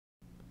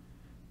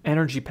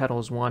Energy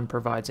Petals 1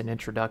 provides an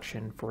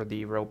introduction for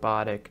the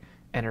robotic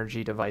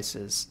energy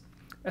devices,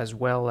 as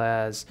well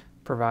as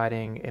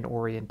providing an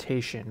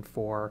orientation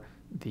for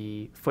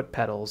the foot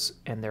pedals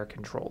and their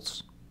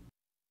controls.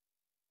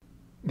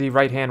 The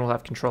right hand will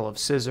have control of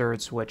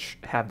scissors, which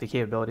have the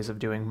capabilities of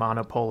doing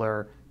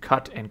monopolar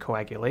cut and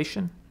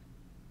coagulation.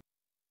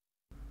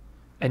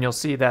 And you'll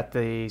see that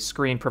the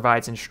screen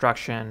provides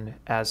instruction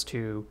as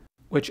to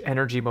which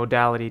energy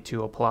modality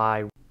to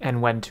apply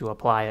and when to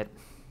apply it.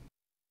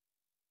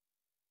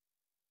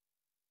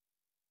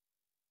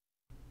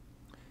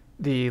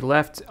 The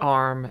left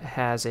arm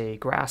has a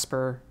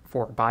grasper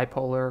for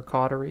bipolar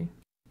cautery.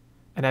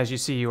 And as you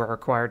see, you are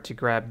required to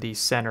grab the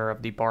center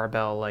of the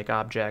barbell-like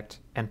object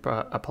and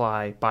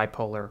apply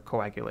bipolar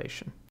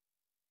coagulation.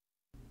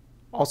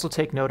 Also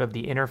take note of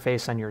the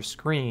interface on your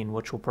screen,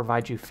 which will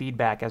provide you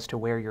feedback as to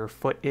where your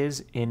foot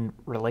is in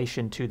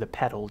relation to the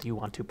pedal you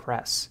want to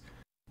press.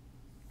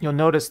 You'll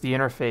notice the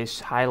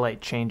interface highlight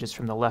changes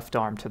from the left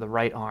arm to the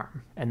right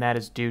arm, and that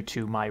is due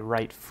to my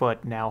right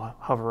foot now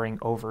hovering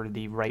over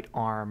the right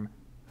arm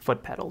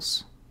foot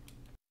pedals.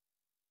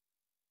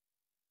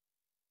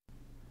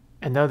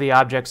 And though the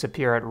objects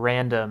appear at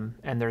random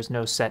and there's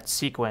no set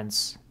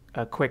sequence,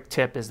 a quick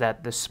tip is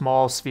that the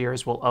small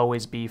spheres will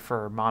always be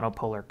for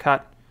monopolar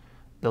cut,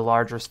 the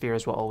larger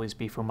spheres will always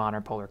be for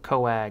monopolar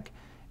coag,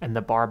 and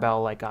the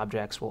barbell-like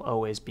objects will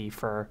always be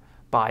for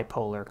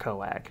bipolar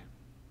coag.